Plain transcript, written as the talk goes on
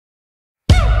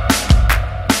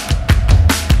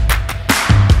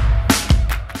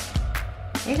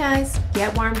Hey guys,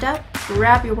 get warmed up,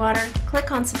 grab your water,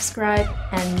 click on subscribe,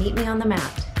 and meet me on the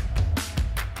mat.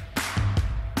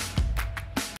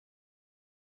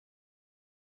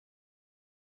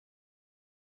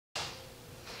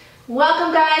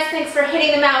 Welcome guys, thanks for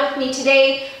hitting the mat with me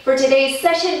today. For today's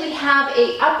session we have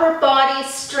a upper body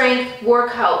strength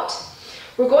workout.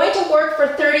 We're going to work for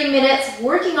 30 minutes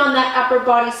working on that upper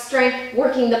body strength,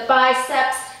 working the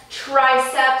biceps,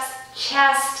 triceps,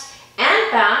 chest,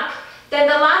 and back. Then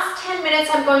the last 10 minutes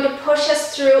I'm going to push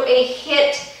us through a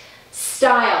HIIT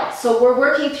style. So we're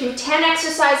working through 10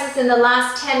 exercises in the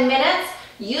last 10 minutes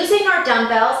using our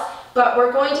dumbbells, but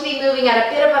we're going to be moving at a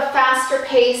bit of a faster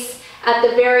pace at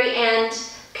the very end,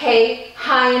 okay,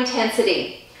 high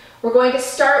intensity. We're going to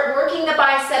start working the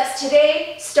biceps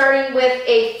today, starting with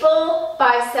a full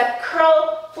bicep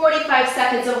curl, 45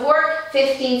 seconds of work,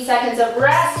 15 seconds of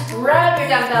rest. Grab your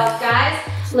dumbbells, guys.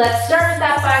 Let's start with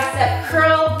that bicep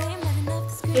curl.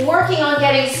 Working on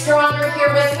getting stronger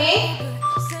here with me.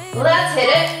 Let's hit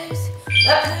it.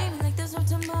 Up.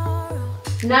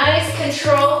 Nice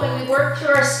control when we work through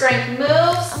our strength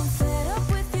moves.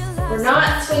 We're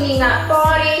not swinging that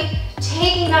body,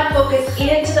 taking that focus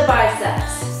into the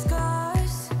biceps.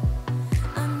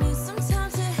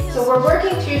 So we're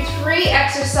working through 3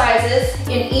 exercises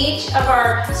in each of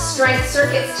our strength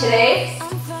circuits today,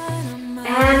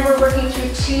 and we're working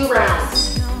through 2 rounds.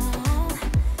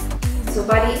 So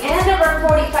by the end of our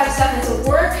 45 seconds of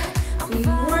work, you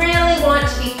really want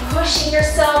to be pushing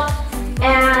yourself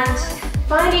and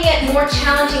finding it more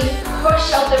challenging to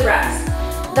push out the reps.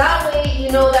 That way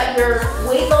you know that your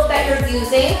weight load that you're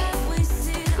using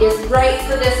is right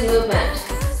for this movement.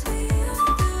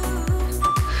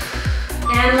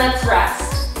 And let's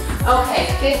rest.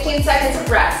 Okay, 15 seconds of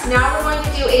rest. Now we're going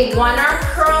to do a 1-arm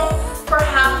curl for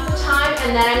half the time,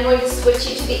 and then I'm going to switch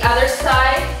you to the other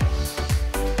side.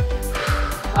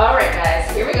 All right,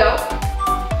 guys, here we go.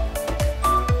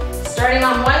 Starting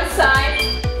on one side,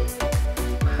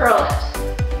 curl it.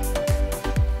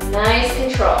 Nice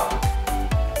control.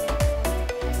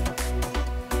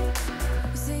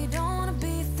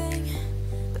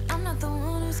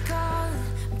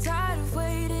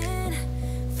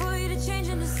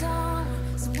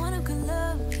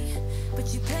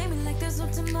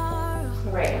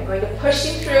 All right, I'm going to push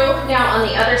you through now on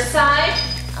the other side,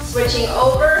 switching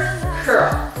over,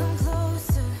 curl.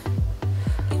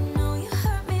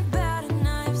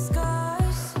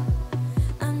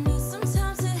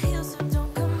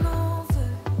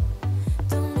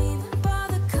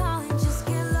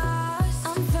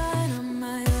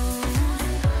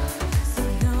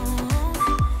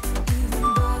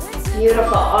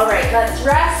 Beautiful. All right, let's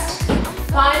rest.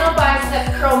 Final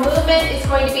bicep curl movement is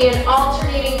going to be an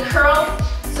alternating curl.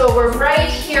 So we're right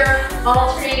here,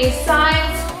 alternating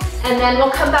sides, and then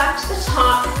we'll come back to the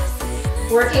top,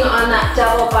 working on that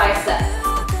double bicep.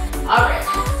 All right,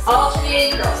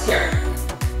 alternating curls here.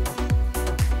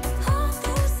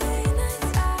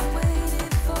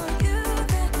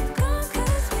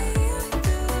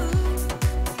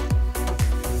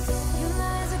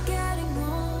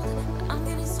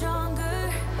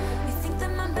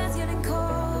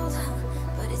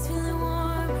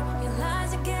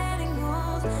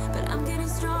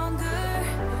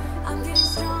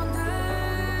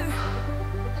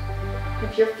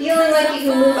 If you're feeling like you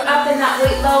can move up in that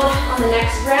weight load on the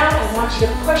next round, I want you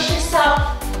to push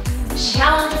yourself,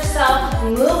 challenge yourself,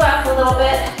 move up a little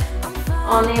bit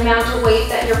on the amount of weight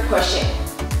that you're pushing.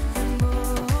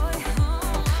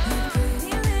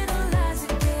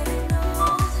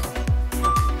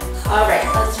 All right,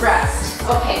 let's rest.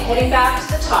 Okay, heading back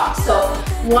to the top. So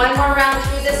 1 more round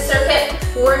through this circuit,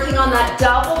 working on that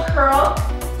double curl.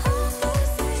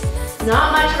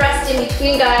 Not much rest in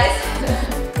between, guys.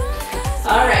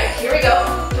 All right, here we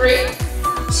go. 3,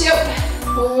 2,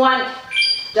 1.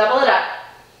 Double it up.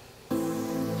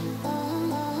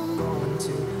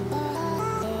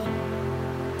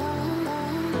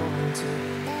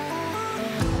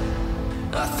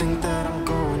 I think that I'm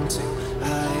going to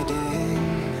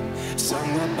hiding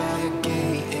somewhere by a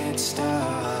gated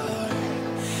star.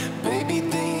 Baby,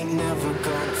 they ain't never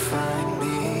gonna find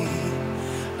me.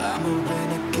 I'm a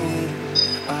renegade.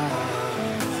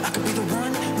 I could be the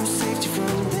one who saved you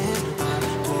from this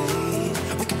play.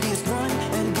 We could be as one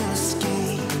and we'll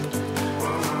escape.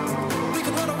 We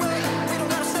can run away, we don't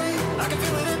gotta stay. I can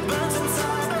feel it, it burns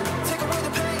inside. Take away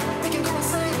the pain, we can go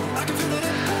insane. I can feel it,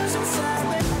 it burns inside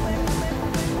me.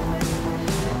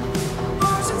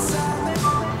 Burns inside me.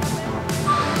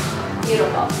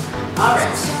 Beautiful. All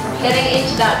right, we're heading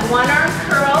into that 1-arm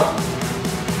curl.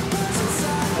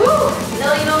 Woo!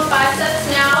 Feeling those biceps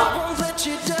now.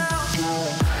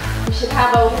 should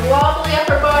have a wobbly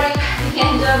upper body by the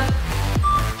end of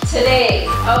today.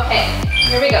 Okay,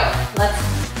 here we go. Let's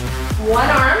one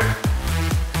arm,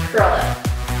 curl it.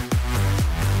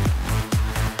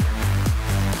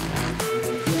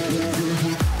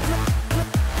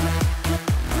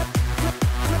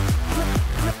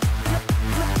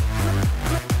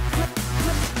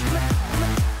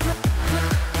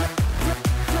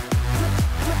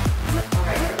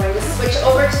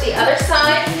 Over to the other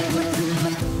side.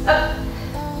 Up.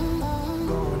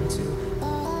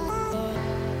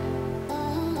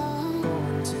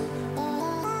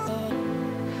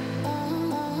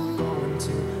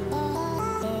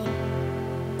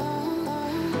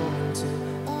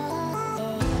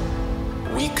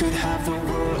 We could have the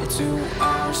world to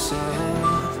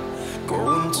ourselves.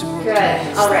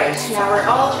 Good. All right. Now we're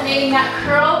alternating that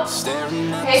curl.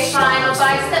 Okay, final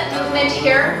bicep movement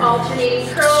here. Alternating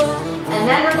curl. And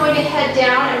then we're going to head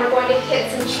down and we're going to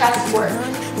hit some chest work.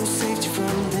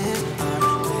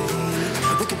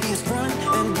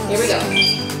 Here we go.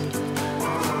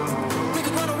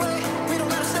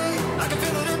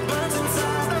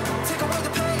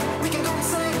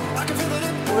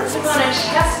 Working on a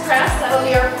chest press. That will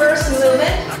be our first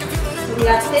movement. So we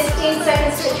got 15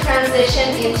 seconds to transition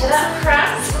into that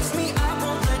press.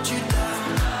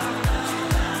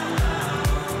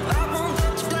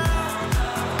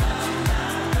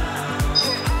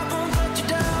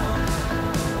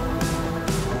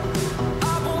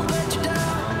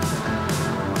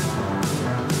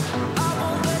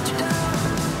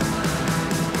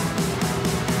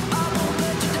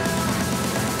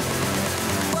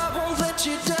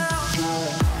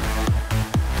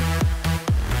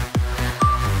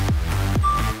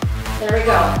 There we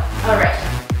go. All right.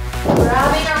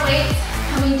 Grabbing our weights,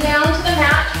 coming down to the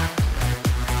mat,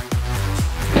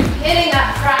 hitting that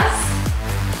press.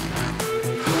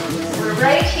 We're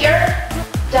right here.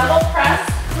 Double press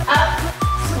up,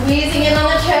 squeezing in on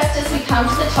the chest as we come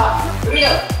to the top. Here we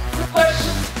go. Push.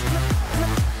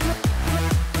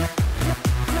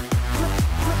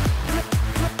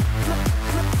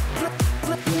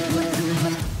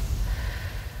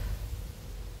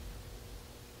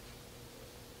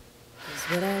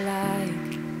 What I like,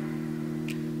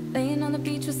 laying on the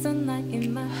beach with sunlight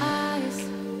in my eyes,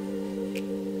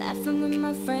 laughing with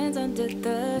my friends under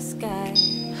the sky,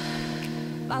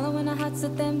 following our hearts so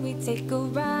then we take a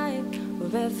ride,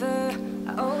 wherever,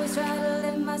 I always try to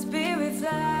let my spirit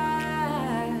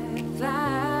fly,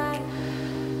 fly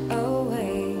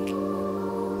away,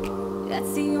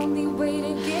 that's the only way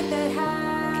to get that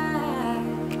high,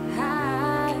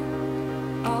 high,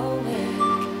 away.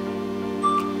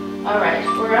 All right,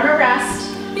 we're on a rest.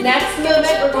 Next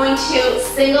movement, we're going to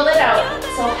single it out.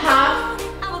 So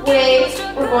halfway,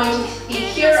 we're going to be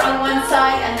here on one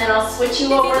side, and then I'll switch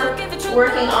you over,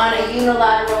 working on a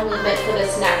unilateral movement for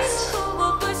this next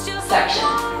section.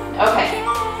 Okay,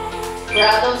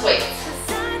 grab those weights.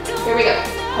 Here we go,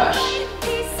 push.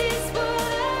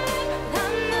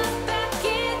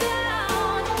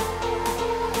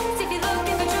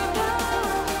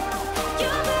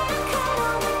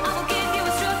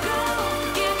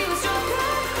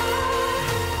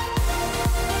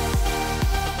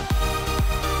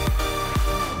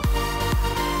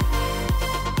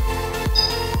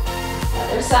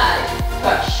 Side,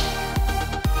 push.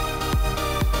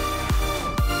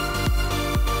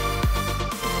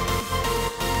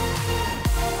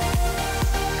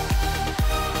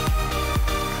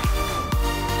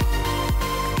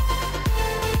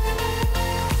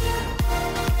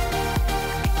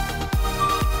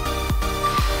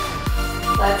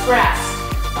 Let's rest.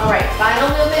 All right, final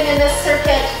movement in this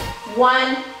circuit.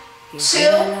 1, 2,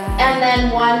 and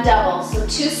then 1 double. So 2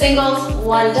 singles,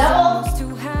 1 double.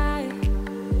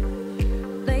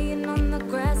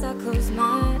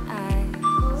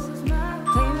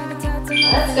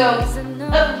 Let's go.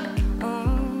 Up.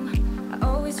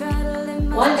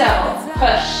 1 double.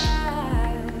 Push.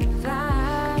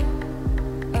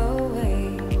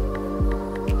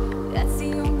 That's the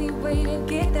only way to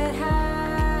get that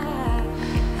high,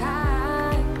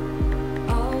 high,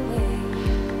 away.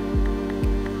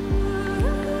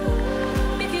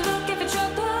 If you're looking for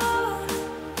trouble,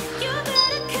 you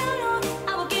better count on it. I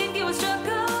will give you a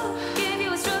struggle, give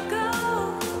you a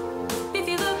struggle. If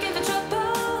you're looking for trouble,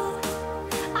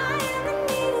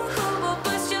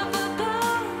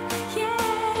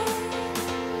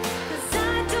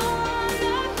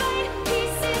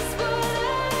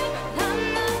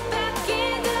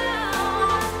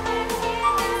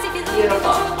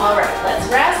 Beautiful. All right, let's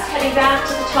rest. Heading back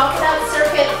to the top of that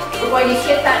circuit. We're going to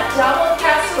hit that double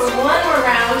press for 1 more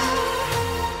round.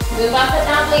 Move up at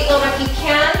that weight load if you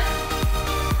can.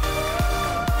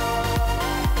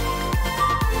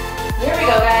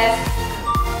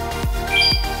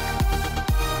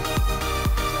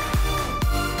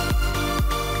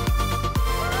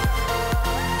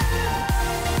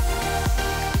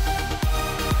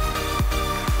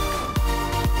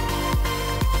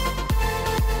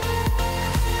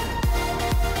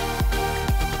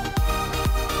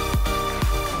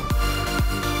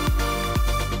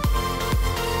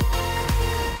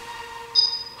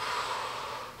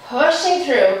 pushing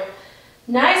through.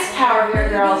 Nice power here,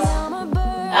 girls.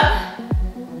 Up.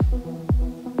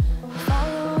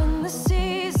 Following the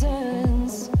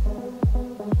seasons.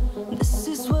 This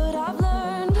is what I've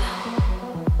learned.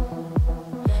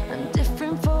 I'm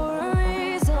different for a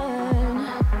reason.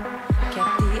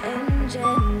 Kept the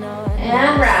engine on.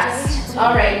 And rest.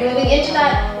 All right, moving into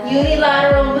that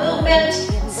unilateral movement,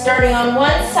 starting on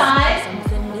one side,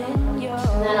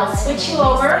 and then I'll switch you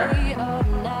over.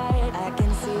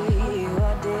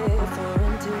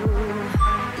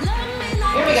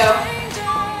 Here we go.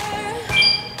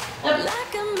 Up.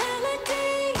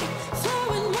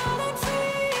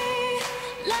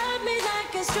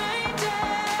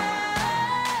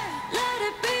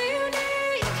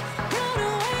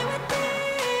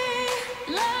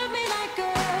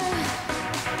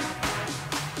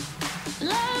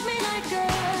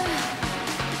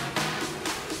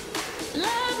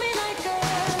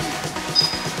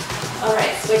 All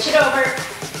right, switch it over.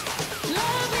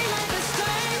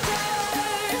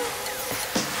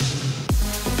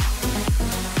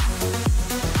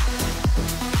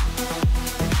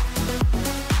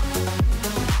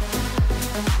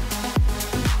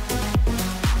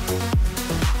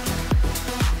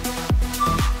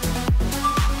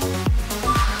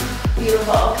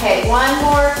 Beautiful. Okay, one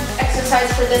more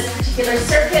exercise for this particular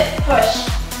circuit. Push.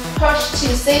 Push, 2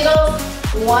 singles,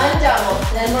 1 double.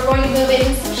 Then we're going to move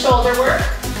into some shoulder work.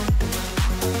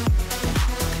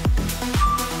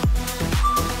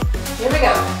 Here we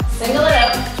go. Single it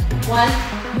out. 1,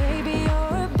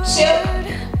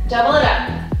 2, double it up.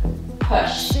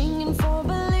 Push. Singing for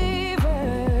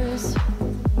believers,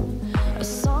 a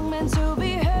song meant to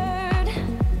be heard,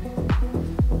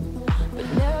 but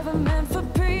never meant for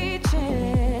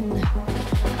preaching.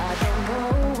 I don't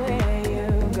know where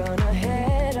you're gonna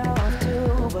head off to,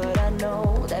 but I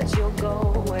know that you'll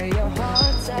go where your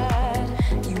heart's at.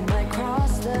 You might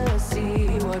cross the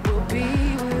sea. What will be,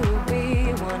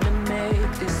 wanna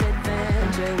make this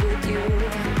adventure with you.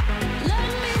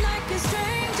 Love me like a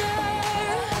stranger,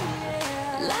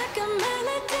 like a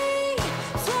melody,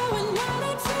 flowing out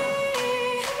and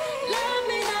free. Love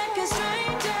me like a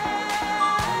stranger,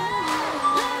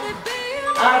 let it be you.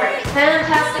 All right,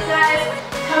 fantastic, guys.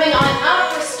 Coming on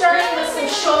up, we're starting with some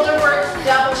shoulder work,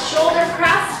 double shoulder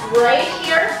press right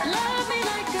here. Love me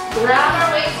like a, Grab our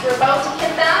weights, we're about to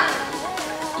hit that.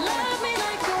 love me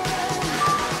like a,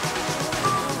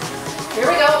 Here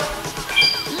we go.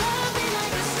 love me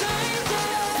like a stranger.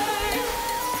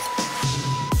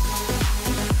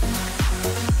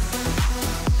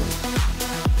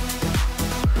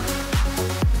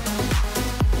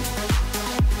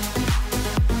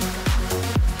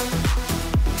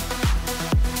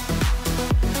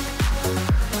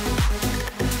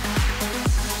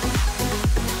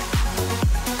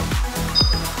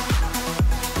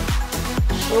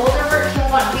 Shoulder work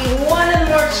can be one of the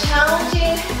more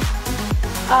challenging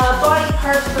body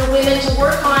parts for women to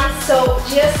work on, so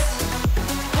just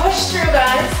push through,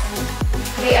 guys.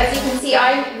 Okay, as you can see,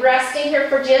 I'm resting here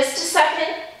for just a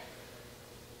second.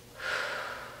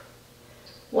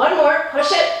 One more,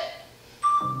 push it.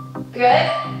 Good.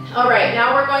 All right,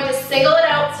 now we're going to single it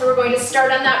out, so we're going to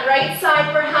start on that right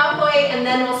side for halfway, and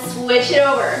then we'll switch it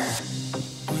over.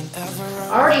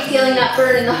 Already feeling that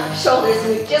burn in the shoulders,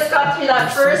 and we just got through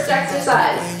that first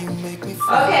exercise.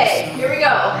 Okay, here we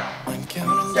go.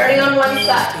 Starting on one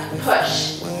side,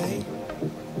 push.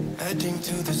 Heading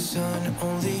to the sun,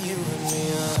 only you and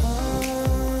me.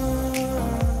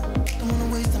 Don't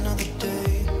wanna waste another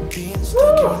day being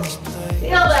stuck Woo! in this place.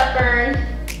 Feel that burn.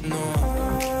 No.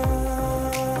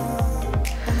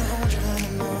 Wanna hold your hand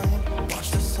in mine, watch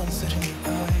the sunset in your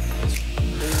eyes.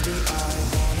 Baby, I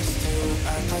wanna still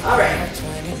act like All right, we're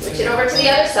 22. switch it over to the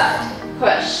other side.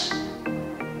 Push.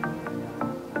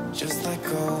 Just let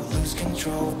go, lose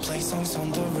control, play songs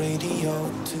on the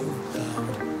radio too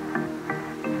loud.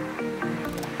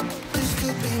 This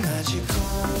could be magical.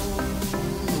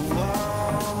 Whoa,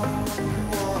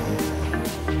 whoa.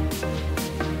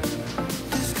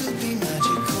 This could be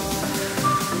magical.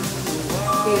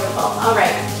 Beautiful. All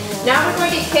right, now we're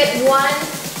going to hit one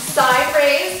side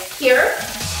raise here.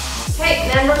 Okay,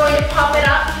 then we're going to pop it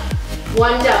up,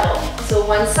 one double. So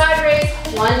one side raise,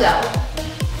 one double.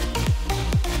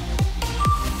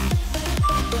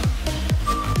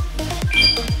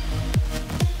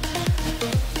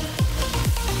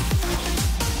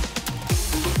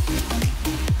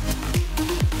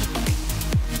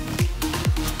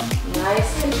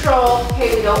 Nice control.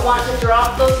 Okay, we don't want to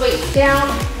drop those weights down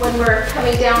when we're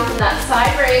coming down from that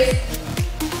side raise.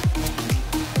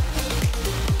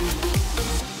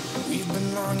 We've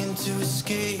been longing to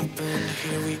escape, and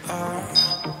here we are.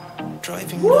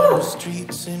 driving down the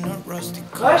streets in a rusty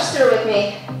car. Push through with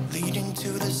me. Leading to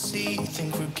the sea,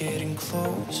 think we're getting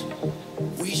close.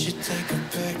 We should take a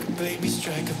pic, baby,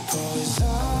 strike a pose. I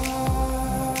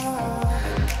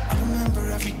remember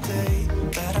every day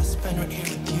that I spent right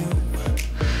here with you.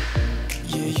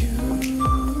 Yeah, you.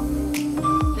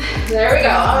 There we go.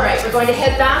 All right, we're going to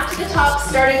head back to the top,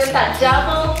 starting with that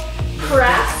double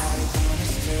press.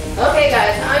 Okay,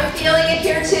 guys, I'm feeling it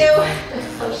here too.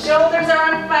 My shoulders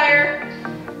are on fire.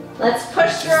 Let's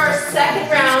push through our second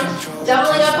round,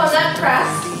 doubling up on that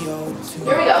press.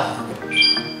 Here we go.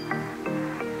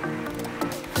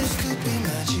 This could be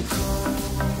magical.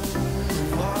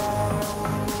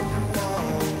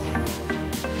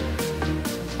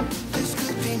 This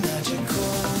could be magical.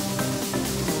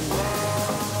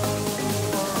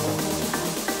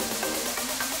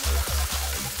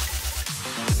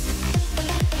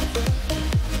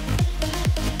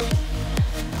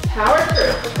 Power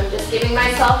through. I'm just giving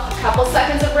myself a couple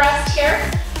seconds of rest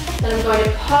here. Then I'm going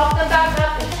to pop them back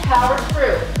up and power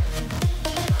through.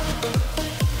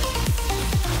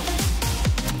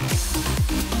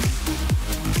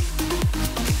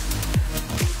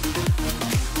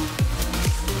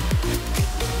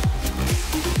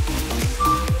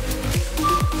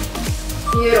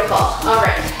 Beautiful. All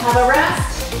right, have a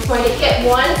rest. I'm going to hit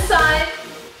one side,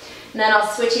 and then I'll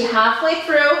switch you halfway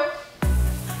through.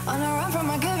 On a run from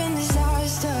a given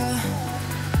disaster,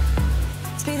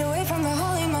 speed away from the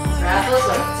holy mind. Grab those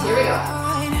weights. Here we go.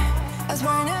 That's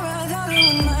why I never thought it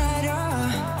would matter.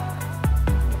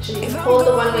 Make sure you hold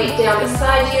the one weight down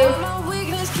beside you. My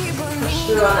weakness keep on Push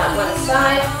through on that one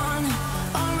side.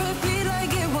 on repeat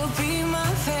like it will be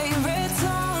my favorite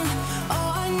song.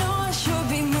 Oh, I know I should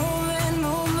be moving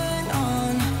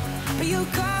on, but you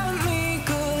got me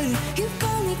good. You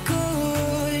got me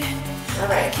good. All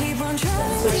right. Keep on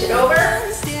trying. Switch it over.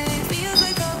 Still it feels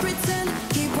like I pretend.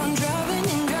 Keep on driving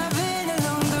and driving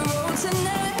along the road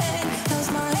tonight. Lost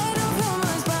my head over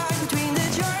my back between the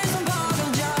joys and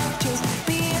bottle jobs. Just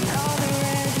me and all the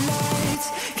red lights.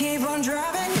 Keep on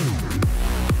driving.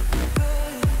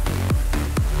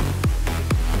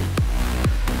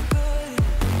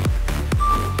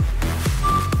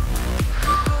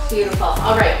 Beautiful.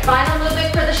 All right, final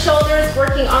movement for the shoulders,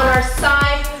 working on our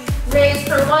side. Raise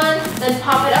for one, then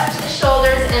pop it up to the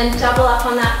shoulders and double up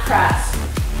on that press.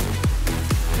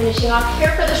 Finishing off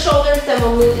here for the shoulders, then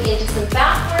we'll move into some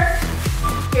back work.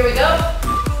 Here we go.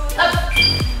 Up.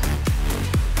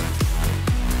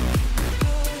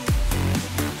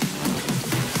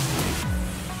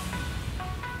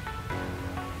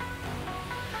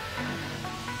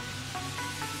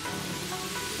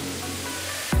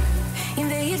 In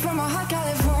the heat from a hot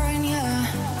California,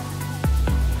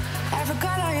 I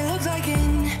forgot how you looked like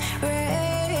in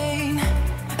rain.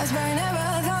 That's why I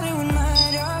never thought it would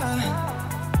matter.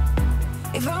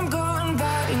 If I'm gone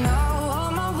by now,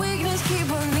 all my weakness keep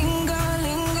on linger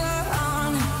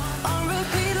on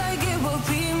repeat like it will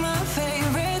be my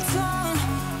favorite song.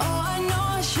 Oh, I know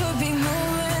I should be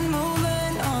moving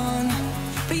on,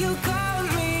 but you got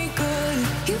me good.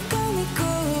 You got me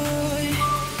good.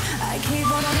 I keep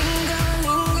on linger.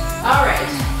 All right,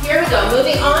 here we go.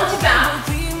 Moving on to back.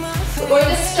 We're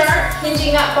going to start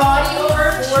hinging that body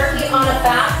over, working on a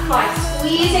back by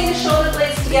squeezing the shoulder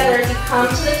blades together as you come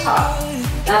to the top.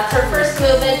 That's our first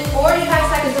movement, 45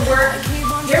 seconds of work.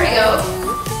 Here we go.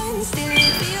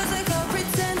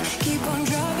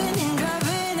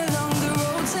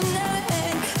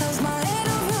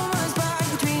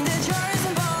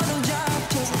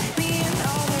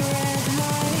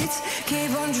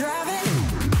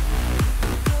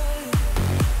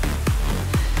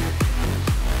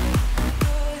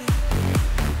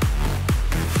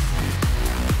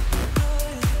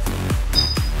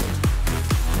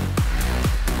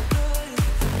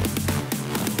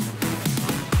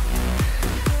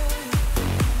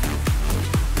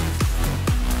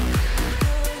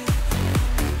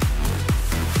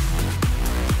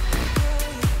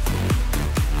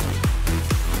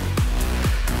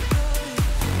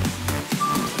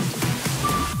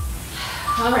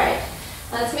 All right,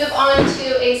 let's move on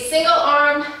to a single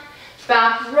arm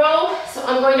back row. So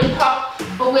I'm going to pop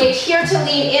a weight here to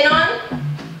lean in on.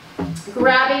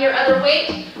 Grabbing your other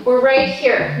weight, we're right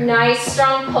here. Nice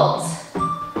strong pulls.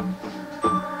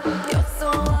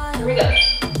 Here we go.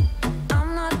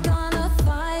 I'm not gonna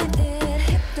fight it,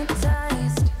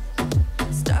 hypnotized,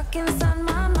 stuck inside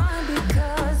my mind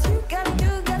because you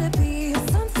gotta be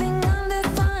something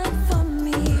undefined for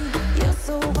me. You're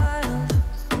so wild.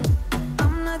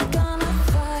 I'm not gonna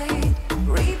fight.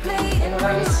 Replay. And we're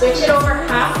going to switch it over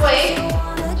halfway,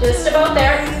 just about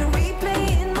there.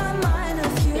 Replay in my mind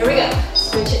of you. Here we go.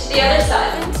 Switch it to the other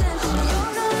side.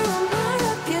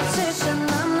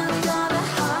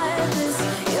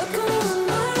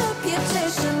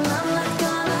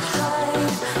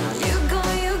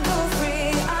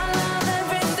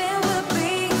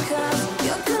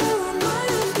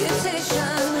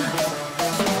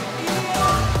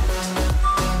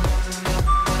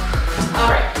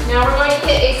 Now we're going to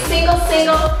hit a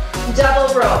single, double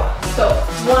row. So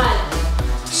 1,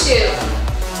 2,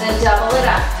 then double it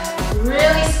up.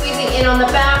 Really squeezing in on the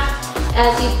back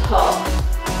as you pull.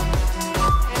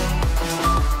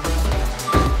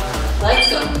 Let's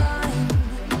go.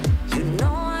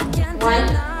 1,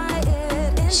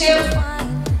 2,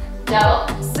 double.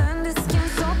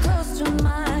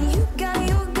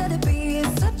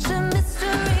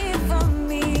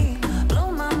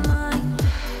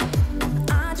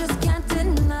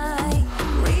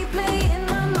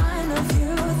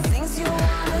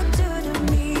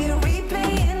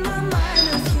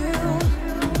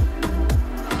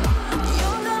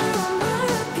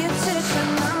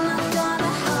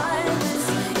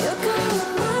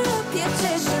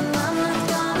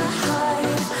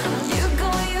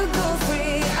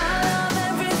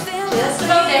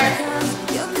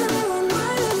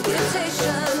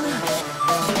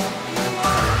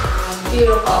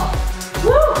 Beautiful.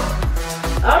 Woo!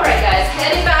 All right, guys,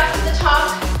 heading back to the top,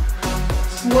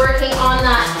 working on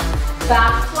that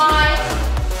back fly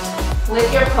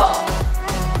with your pull.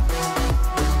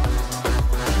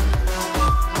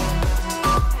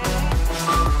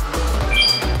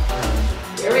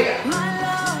 Here we go.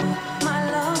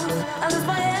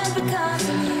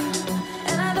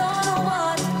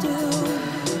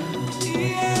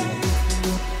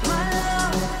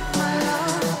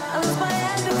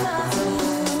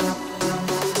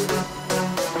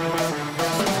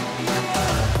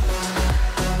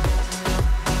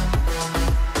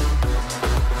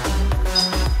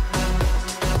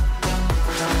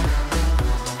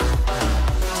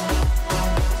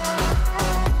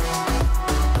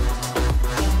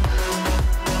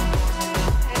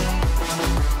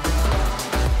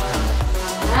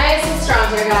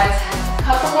 Here, guys.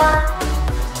 Couple more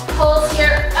pulls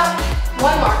here. Up.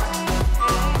 One more.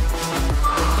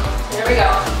 There we go.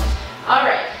 All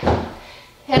right.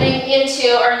 Heading into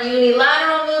our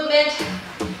unilateral movement,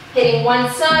 hitting one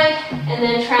side and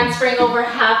then transferring over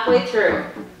halfway through.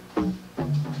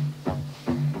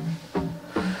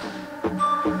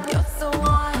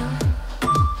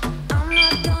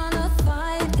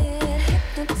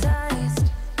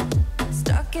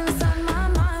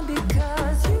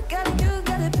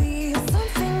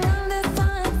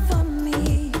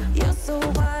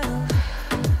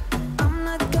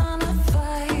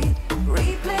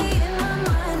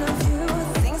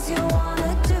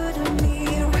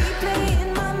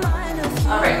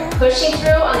 Pushing through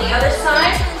on the other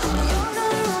side.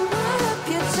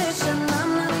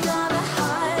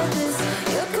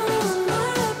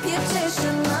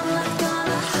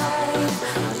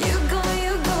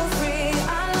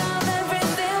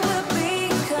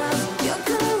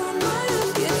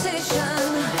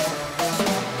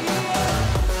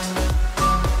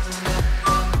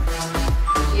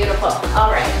 Beautiful.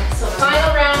 All right, so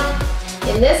final round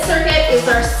in this circuit is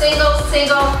our single,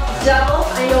 double.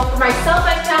 I know for myself,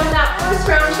 I found that first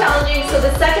round challenging, so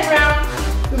the second round,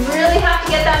 we really have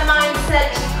to get that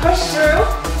mindset to push through.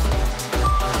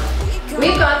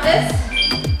 We've got this.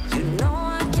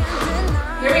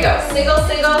 Here we go, single,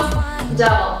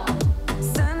 double.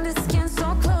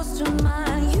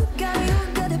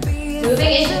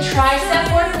 Moving into tricep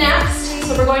work next,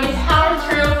 so we're going to power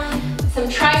through some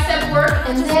tricep work,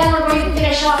 and then we're going to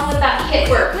finish off with that HIIT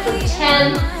work for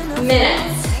 10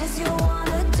 minutes.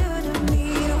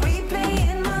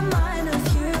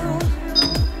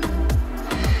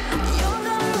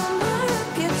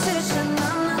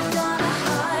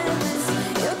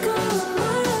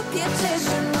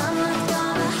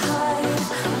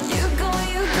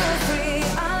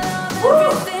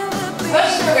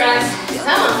 Push through, guys.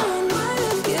 Come on.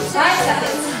 5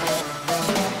 seconds.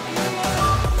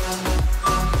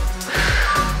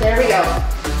 There we go.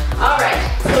 All right,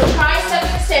 so tricep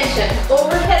extension.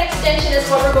 Overhead extension is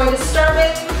what we're going to start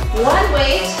with. One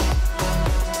weight.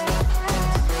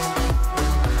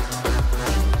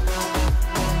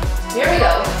 Here we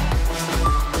go.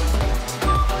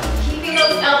 Keeping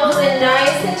those elbows in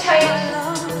nice and tight.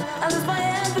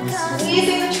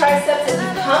 Squeezing the triceps as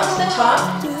you come to the top.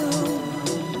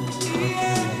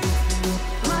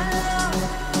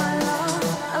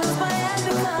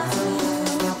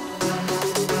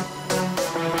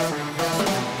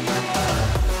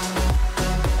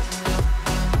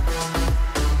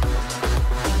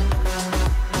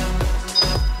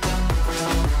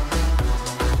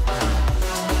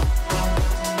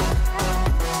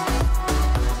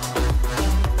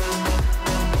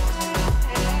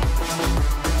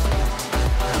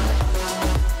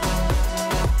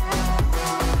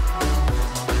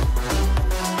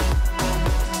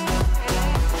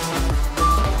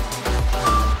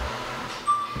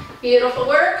 Beautiful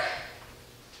work.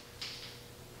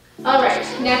 All right,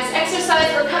 next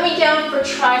exercise, we're coming down for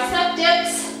tricep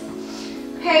dips.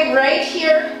 Okay, right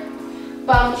here,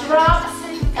 bum drops,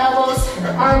 elbows or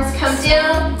arms come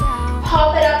down,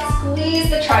 pop it up, squeeze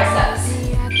the triceps.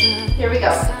 Here we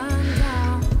go.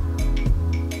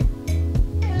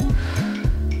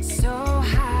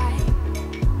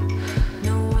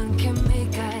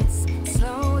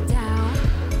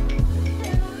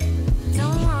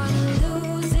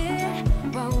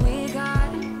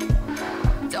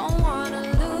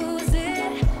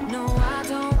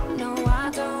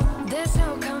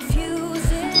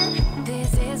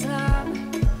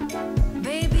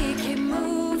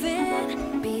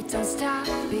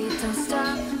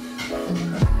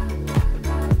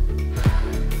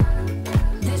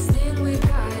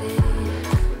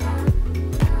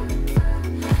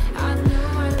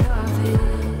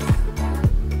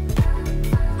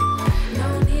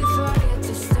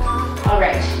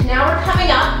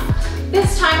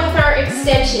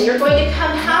 Extension. You're going to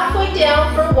come halfway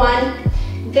down for one,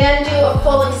 then do a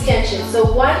full extension.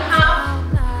 So one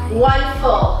half, one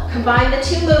full. Combine the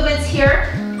two movements here.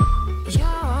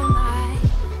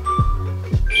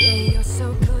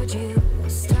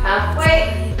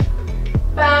 Halfway,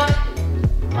 back,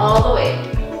 all the way.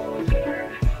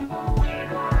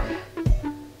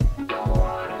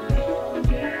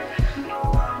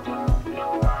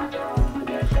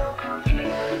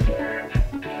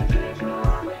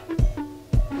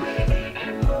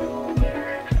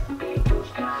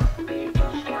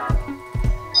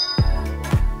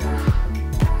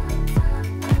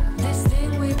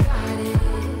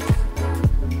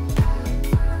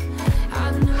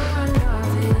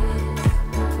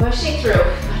 Pushing through.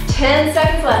 10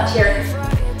 seconds left here.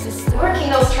 Working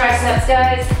those triceps,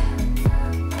 guys.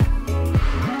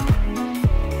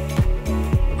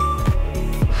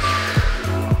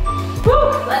 Whew,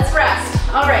 let's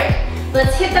rest. All right,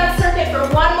 let's hit that circuit for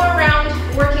one more round,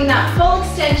 working that full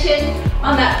extension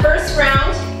on that first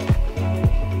round.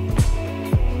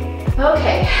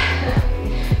 Okay,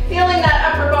 feeling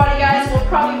that upper body, guys. We'll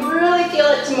probably really feel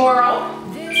it tomorrow.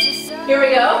 Here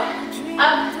we go.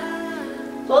 Up.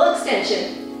 Full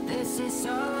extension. This is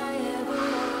all I ever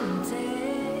wanted.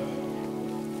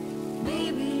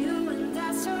 Baby, you and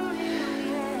that's so real,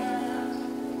 yeah.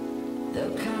 The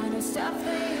kind of stuff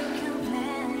that you can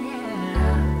plan, yeah.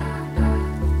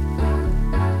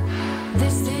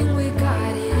 This thing we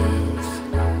got is,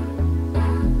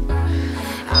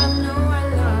 I know I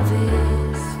love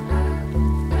it.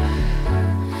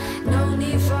 No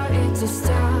need for it to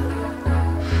stop.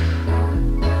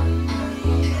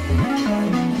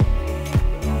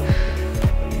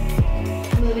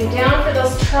 Down for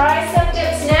those tricep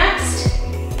dips next.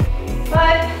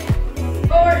 5,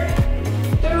 4,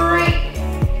 3,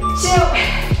 2,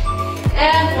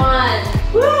 and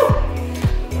 1. Woo!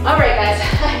 All right, guys,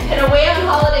 I've been away on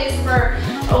holidays for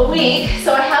a week, so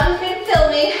I haven't been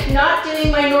filming, not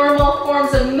doing my normal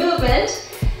forms of movement.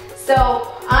 So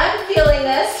I'm feeling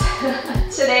this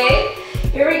today.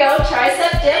 Here we go,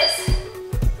 tricep dips.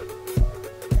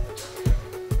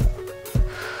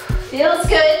 Feels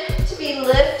good. Be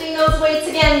lifting those weights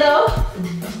again though.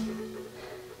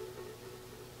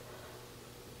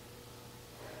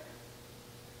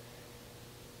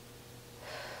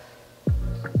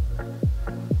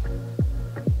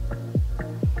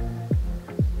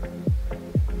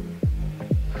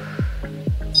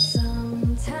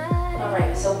 All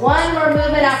right, so one more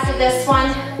movement after this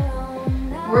one.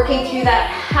 Working through that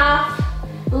half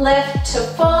lift to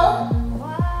full.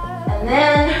 And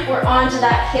then we're on to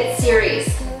that HIIT series.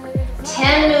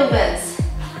 10 movements,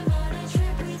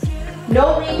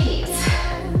 no repeats,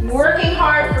 working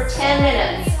hard for 10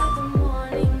 minutes.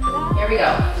 Here we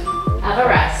go, have a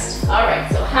rest. All right,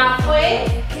 so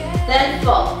halfway, then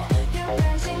full.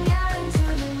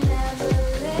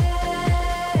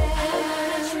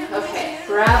 Okay,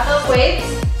 grab those weights.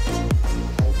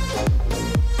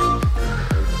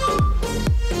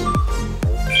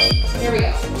 Here we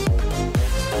go.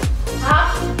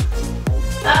 Up,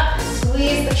 up.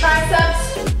 Squeeze the triceps,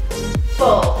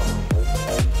 full,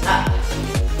 up.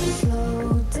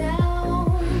 Slow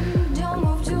down, don't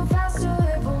move too fast or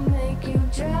it will make you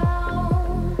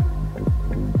drown.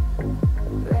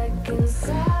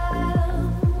 Reconcile,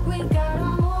 we gotta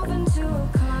move into a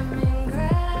common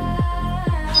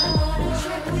ground.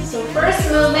 So first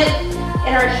movement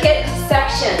in our HIIT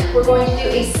section, we're going to do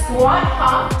a squat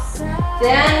hop,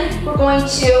 then we're going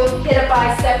to hit a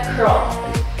bicep curl.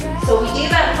 So we do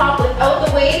that hop without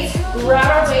the weights, grab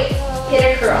our weights, hit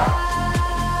a curl.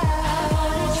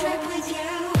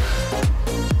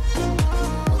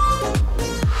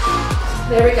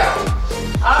 There we go.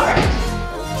 All right.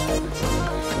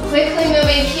 Quickly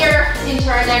moving here into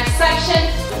our next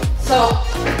section. So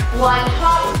one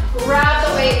hop, grab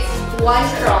the weights, one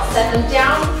curl. Set them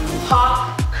down,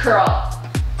 hop, curl.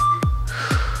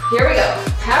 Here we go.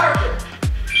 Power through.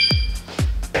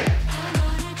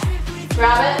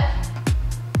 Grab it.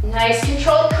 Nice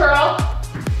controlled curl.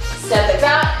 Step it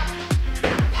back.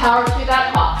 Power through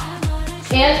that hop.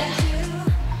 And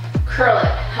curl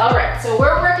it. All right, so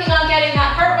we're working on getting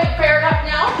that heart rate fired up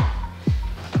now,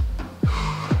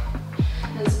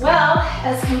 as well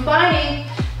as combining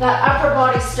that upper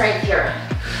body strength here.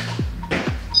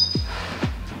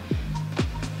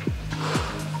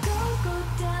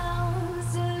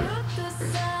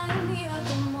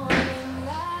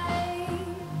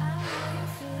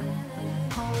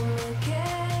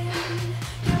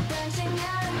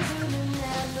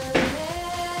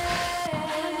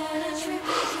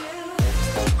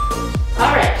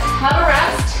 Have a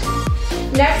rest.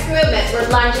 Next movement, we're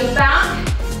lunging back.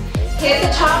 Okay, at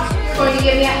the top, you're going to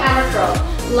give me a hammer throw.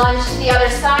 Lunge to the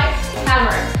other side,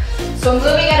 hammer. So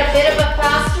moving at a bit of a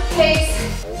faster pace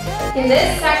in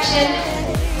this section.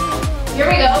 Here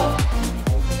we go.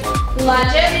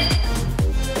 Lunge it.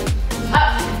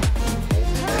 Up.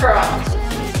 Curl.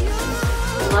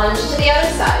 Lunge to the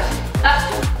other side. Up.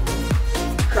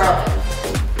 Curl it.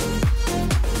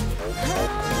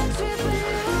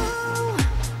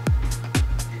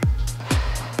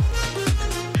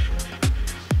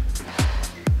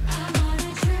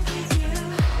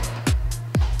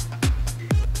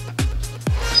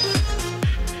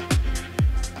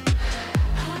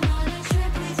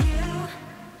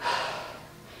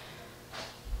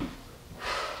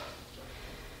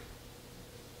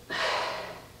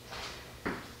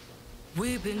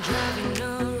 We've been driving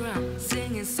around,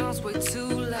 singing songs way too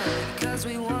loud because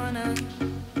we wanna.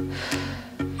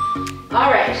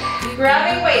 All right,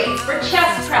 grabbing weights for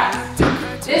chest press.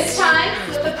 This time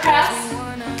with the press,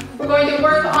 we're going to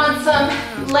work on some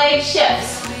leg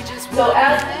shifts. So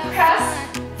as we press,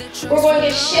 we're going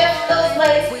to shift those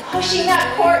legs, pushing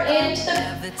that core into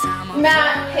the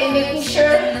mat, okay, making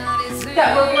sure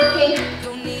that we're working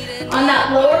on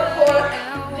that lower core,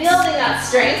 building that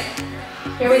strength.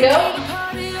 Here we go.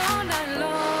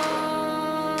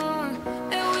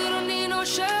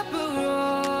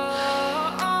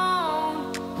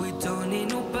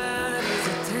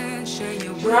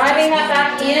 Driving that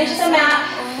back into the mat.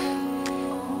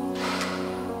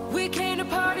 We came to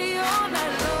party all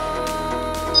night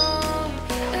long.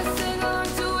 Let's sing along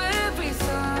to every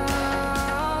song.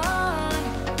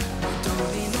 Don't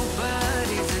need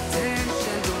nobody's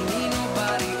attention. Don't need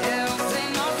nobody else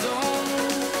in our zone.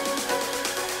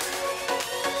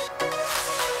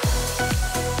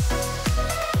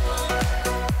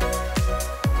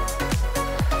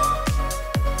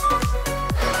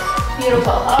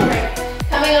 Beautiful. All right.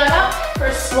 Coming on up for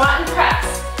squat and press.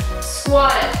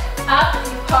 Squat it up,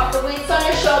 you pop the weights on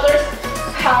your shoulders,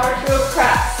 power through a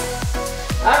press.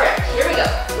 All right, here we go.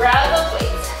 Grab those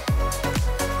weights.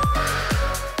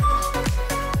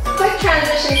 Quick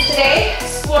transitions today.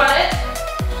 Squat it,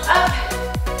 up,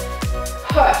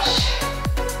 push.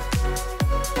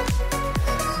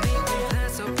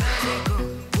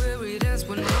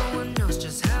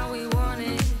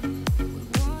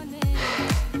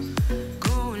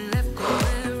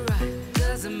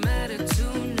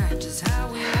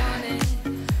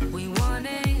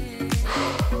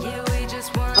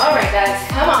 All right, guys,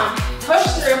 come on, push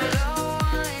through.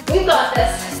 We've got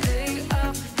this.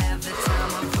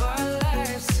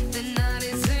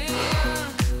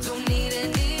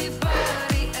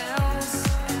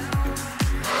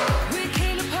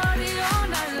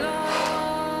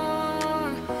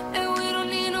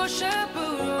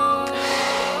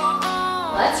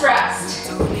 Let's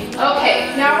rest.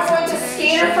 Okay, now we're going to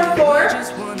skater for 4.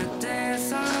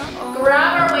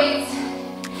 Grab our weights,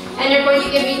 and you're going to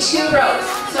give me 2 rows.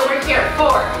 So we're here,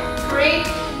 4, 3,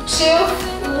 2,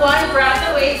 1. Grab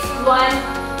the weights, 1,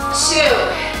 2.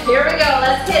 Here we go,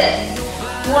 let's hit it.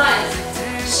 1,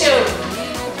 2,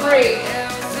 3,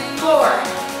 4.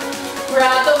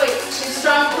 Grab the weights, 2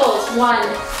 strong pulls, 1,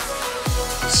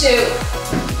 2.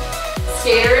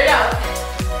 Skater it out.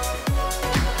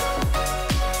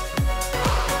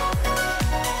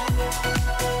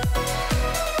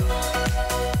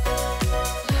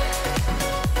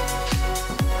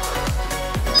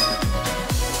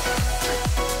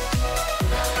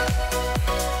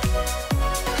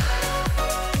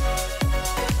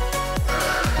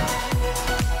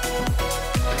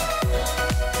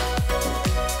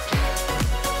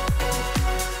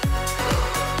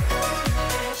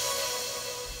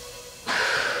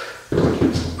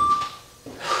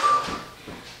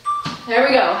 There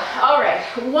we go. All right,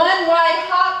 one wide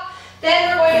hop. Then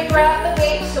we're going to grab the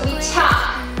weight. So we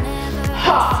tap,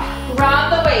 hop,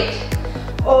 grab the weight.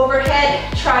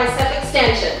 Overhead tricep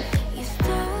extension.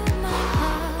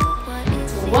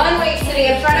 One weight sitting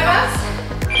in front of us.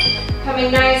 Coming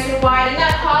nice and wide in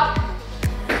that hop.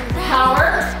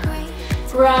 Power.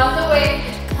 Grab the weight.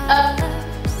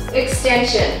 Up.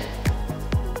 Extension.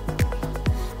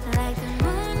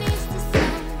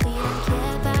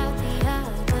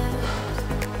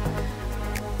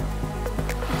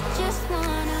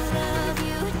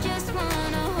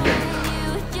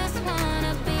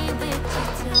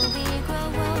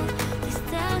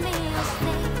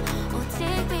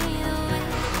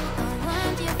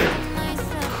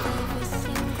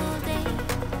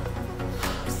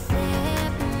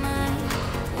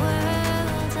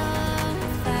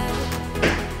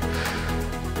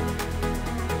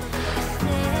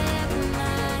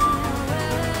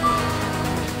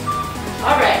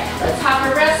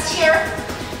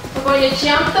 We're going to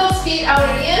jump those feet out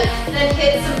and in, and then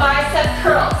hit some bicep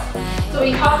curls. So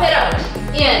we hop it out,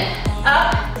 in,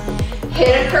 up,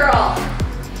 hit a curl.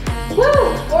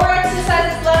 Woo! 4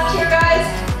 exercises left here, guys.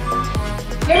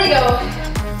 Here we go.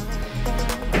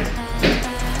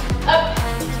 Up.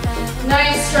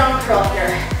 Nice strong curl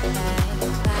here.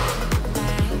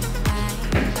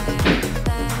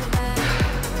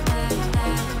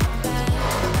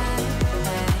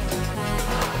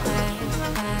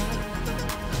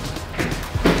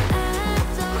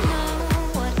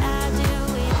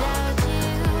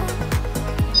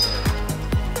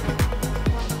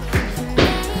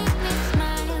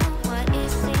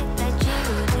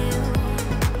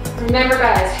 Remember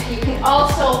guys, you can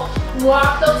also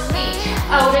walk those feet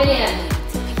out and in.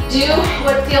 Do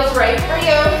what feels right for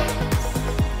you.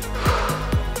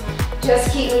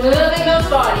 Just keep moving those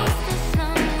bodies.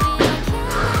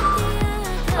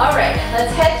 All right,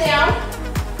 let's head down.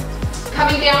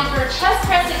 Coming down for a chest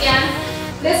press again.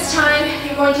 This time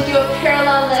you're going to do a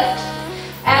parallel lift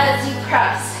as you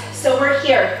press. So we're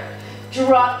here.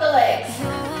 Drop the legs.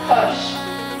 Push.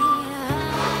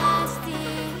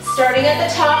 Starting at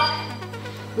the top.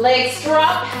 Legs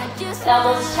drop,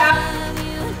 elbows tap,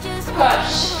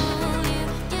 push.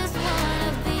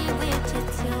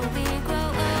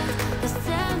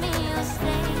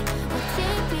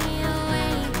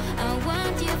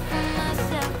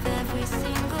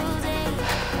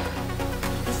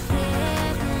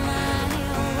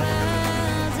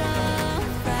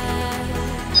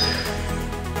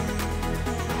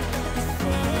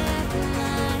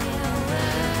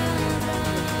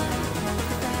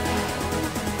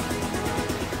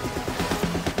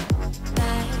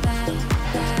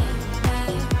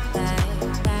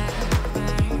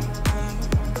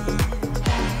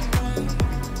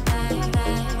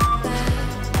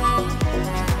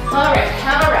 All right,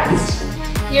 have a rest.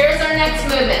 Here's our next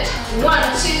movement. 1,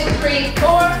 2, 3,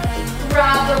 4.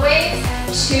 Grab the weights,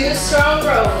 2 strong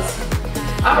rows.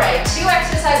 All right, 2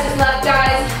 exercises left,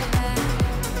 guys.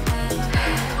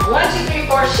 1, 2, 3,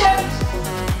 4, shift.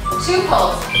 2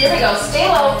 pulls. Here we go, stay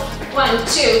low. 1,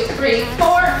 2, 3,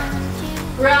 4.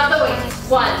 Grab the weights.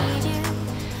 1,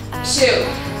 2.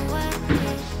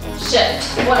 Shift.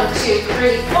 1, 2,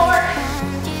 3, 4.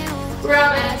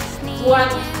 Grab it. 1,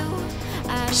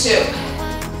 2.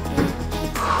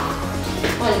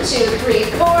 1, 2, 3,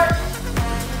 4.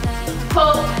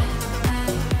 Pull.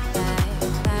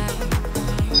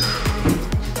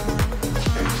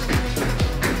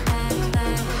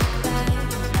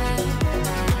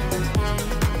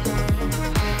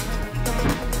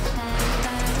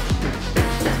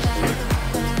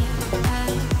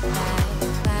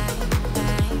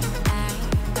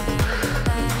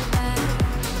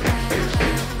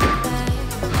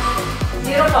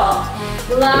 Beautiful.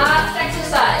 Last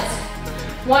exercise.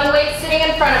 1 weight sitting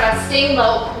in front of us, staying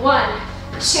low. 1,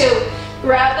 2.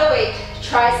 Grab the weight,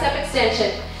 tricep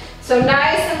extension. So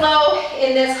nice and low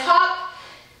in this hop.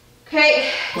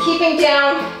 Okay, keeping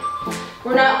down.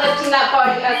 We're not lifting that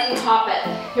body as we hop it.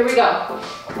 Here we go.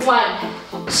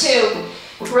 1,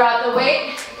 2. Grab the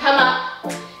weight, come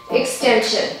up,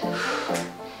 extension.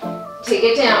 Take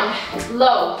it down,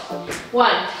 low.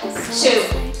 1, 2.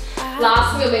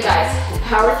 Last movement, guys.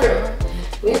 Power through.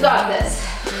 We've got this.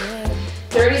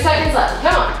 30 seconds left.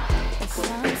 Come on.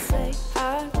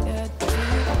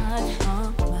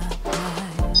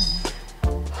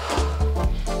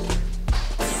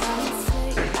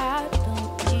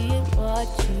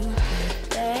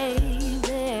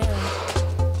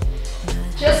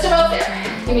 Just about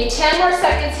there. Give me 10 more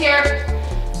seconds here.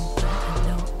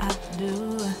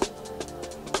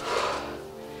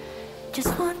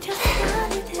 Just want your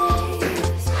sunny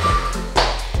days.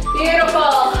 Beautiful.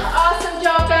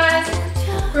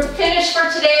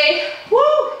 finish for today. Woo!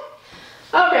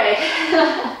 All right.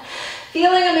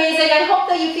 Feeling amazing. I hope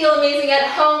that you feel amazing at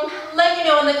home. Let me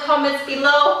know in the comments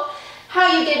below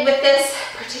how you did with this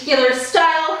particular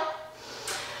style.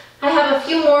 I have a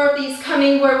few more of these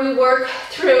coming where we work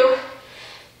through,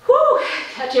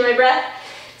 catching my breath,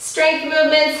 strength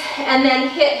movements, and then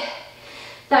hit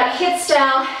that HIIT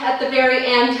style at the very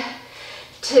end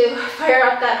to fire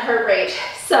up that heart rate.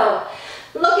 So,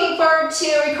 looking forward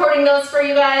to recording those for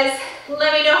you guys.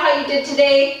 Let me know how you did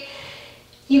today.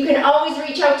 You can always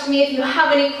reach out to me if you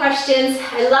have any questions.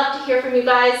 I love to hear from you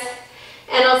guys,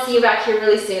 and I'll see you back here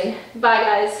really soon. Bye,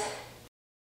 guys.